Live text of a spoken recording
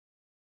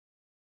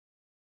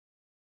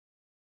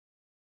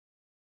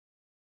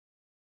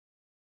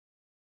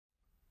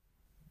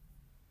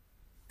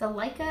The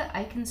Leica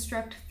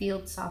iConstruct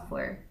field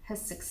software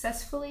has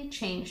successfully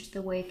changed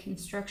the way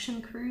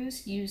construction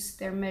crews use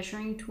their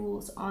measuring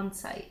tools on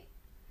site.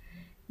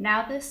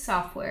 Now this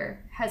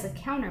software has a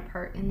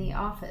counterpart in the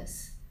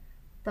office,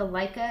 the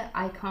Leica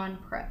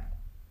iCON Prep.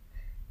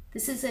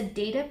 This is a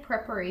data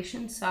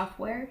preparation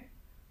software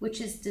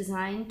which is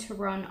designed to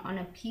run on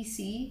a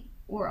PC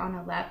or on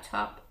a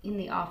laptop in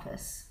the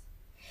office.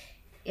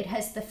 It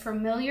has the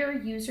familiar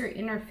user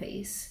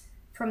interface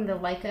from the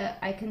Leica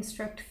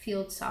iConstruct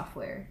field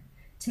software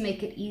to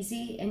make it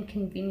easy and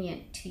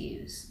convenient to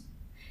use.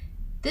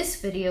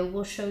 This video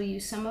will show you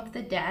some of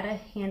the data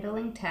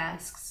handling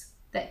tasks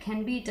that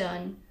can be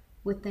done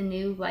with the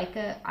new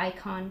Leica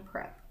iCON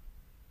Prep.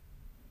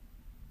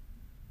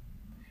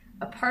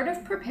 A part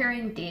of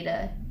preparing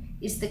data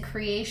is the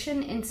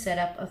creation and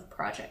setup of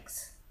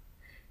projects.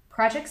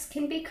 Projects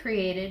can be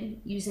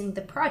created using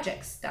the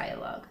Projects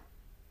dialog.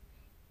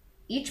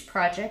 Each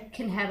project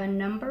can have a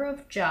number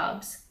of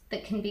jobs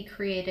that can be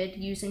created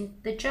using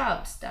the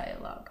Jobs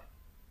dialog.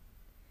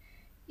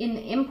 In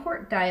the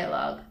Import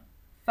dialog,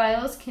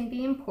 files can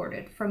be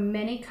imported from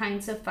many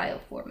kinds of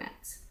file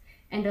formats,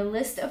 and a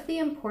list of the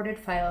imported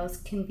files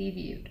can be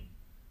viewed.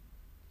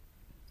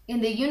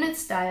 In the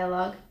Units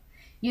dialog,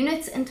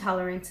 units and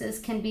tolerances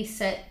can be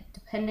set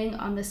depending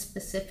on the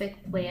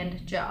specific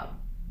planned job.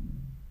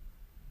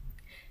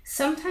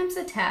 Sometimes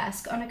a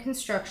task on a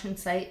construction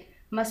site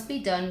must be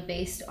done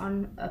based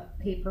on a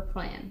paper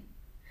plan.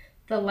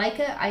 The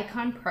Leica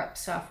iCON Prep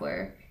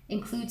software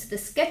includes the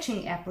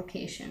sketching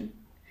application,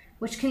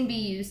 which can be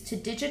used to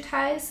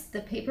digitize the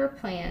paper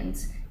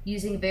plans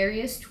using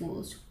various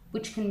tools,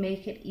 which can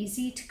make it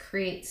easy to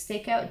create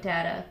stakeout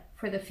data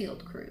for the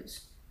field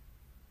crews.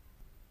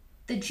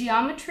 The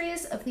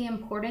geometries of the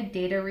imported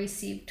data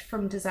received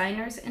from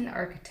designers and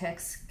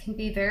architects can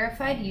be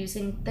verified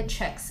using the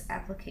Checks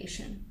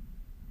application.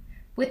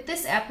 With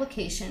this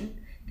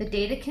application, the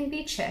data can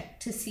be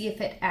checked to see if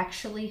it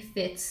actually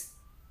fits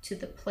to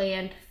the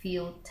planned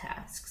field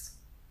tasks.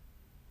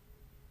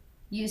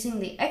 Using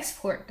the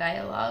Export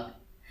dialog,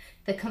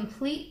 the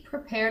complete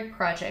prepared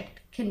project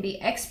can be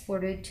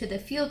exported to the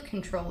field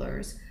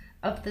controllers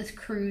of the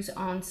crews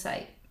on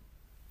site.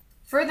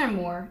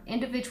 Furthermore,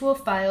 individual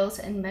files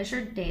and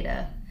measured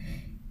data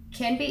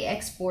can be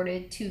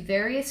exported to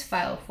various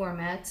file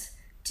formats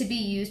to be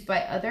used by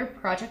other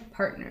project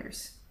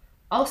partners,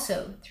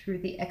 also through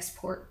the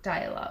Export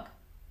dialog.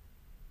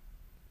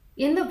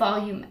 In the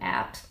Volume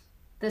app,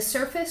 the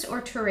surface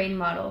or terrain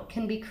model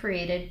can be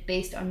created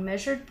based on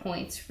measured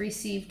points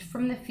received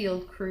from the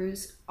field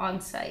crews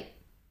on site.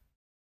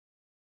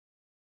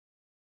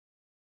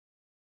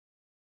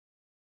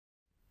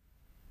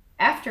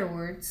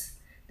 Afterwards,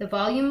 the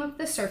volume of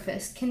the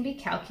surface can be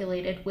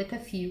calculated with a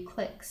few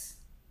clicks.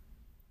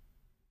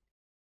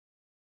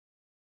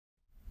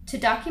 To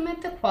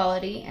document the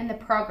quality and the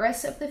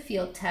progress of the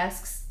field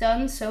tasks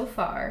done so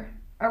far,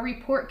 a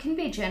report can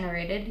be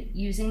generated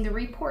using the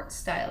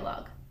Reports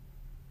dialog.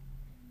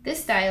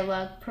 This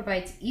dialog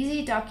provides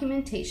easy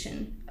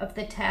documentation of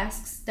the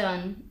tasks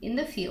done in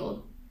the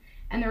field,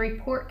 and the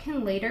report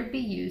can later be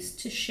used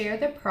to share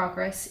the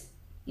progress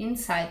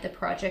inside the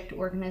project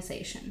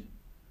organization.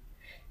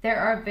 There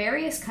are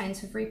various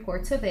kinds of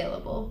reports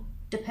available,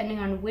 depending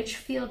on which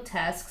field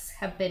tasks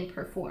have been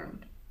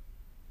performed.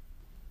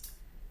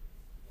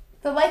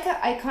 The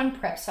Leica iCON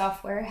Prep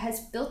software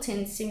has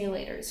built-in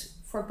simulators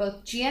for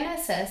both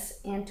GNSS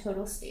and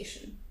total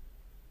station.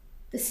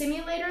 The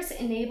simulators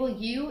enable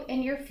you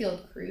and your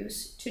field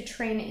crews to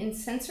train in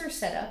sensor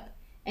setup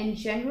and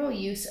general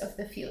use of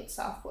the field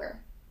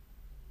software.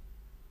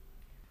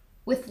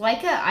 With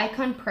Leica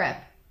iCON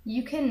Prep,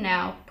 you can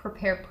now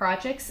prepare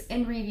projects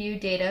and review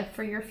data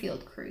for your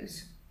field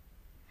crews.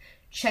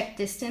 Check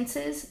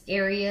distances,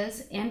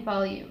 areas, and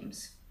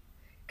volumes.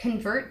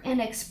 Convert and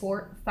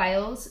export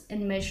files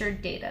and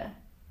measured data.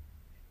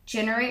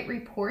 Generate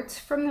reports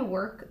from the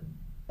work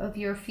of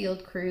your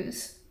field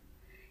crews,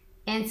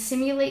 and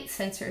simulate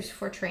sensors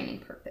for training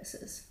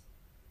purposes.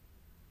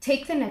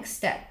 Take the next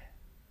step.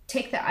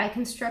 Take the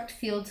iConstruct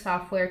field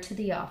software to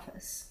the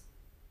office.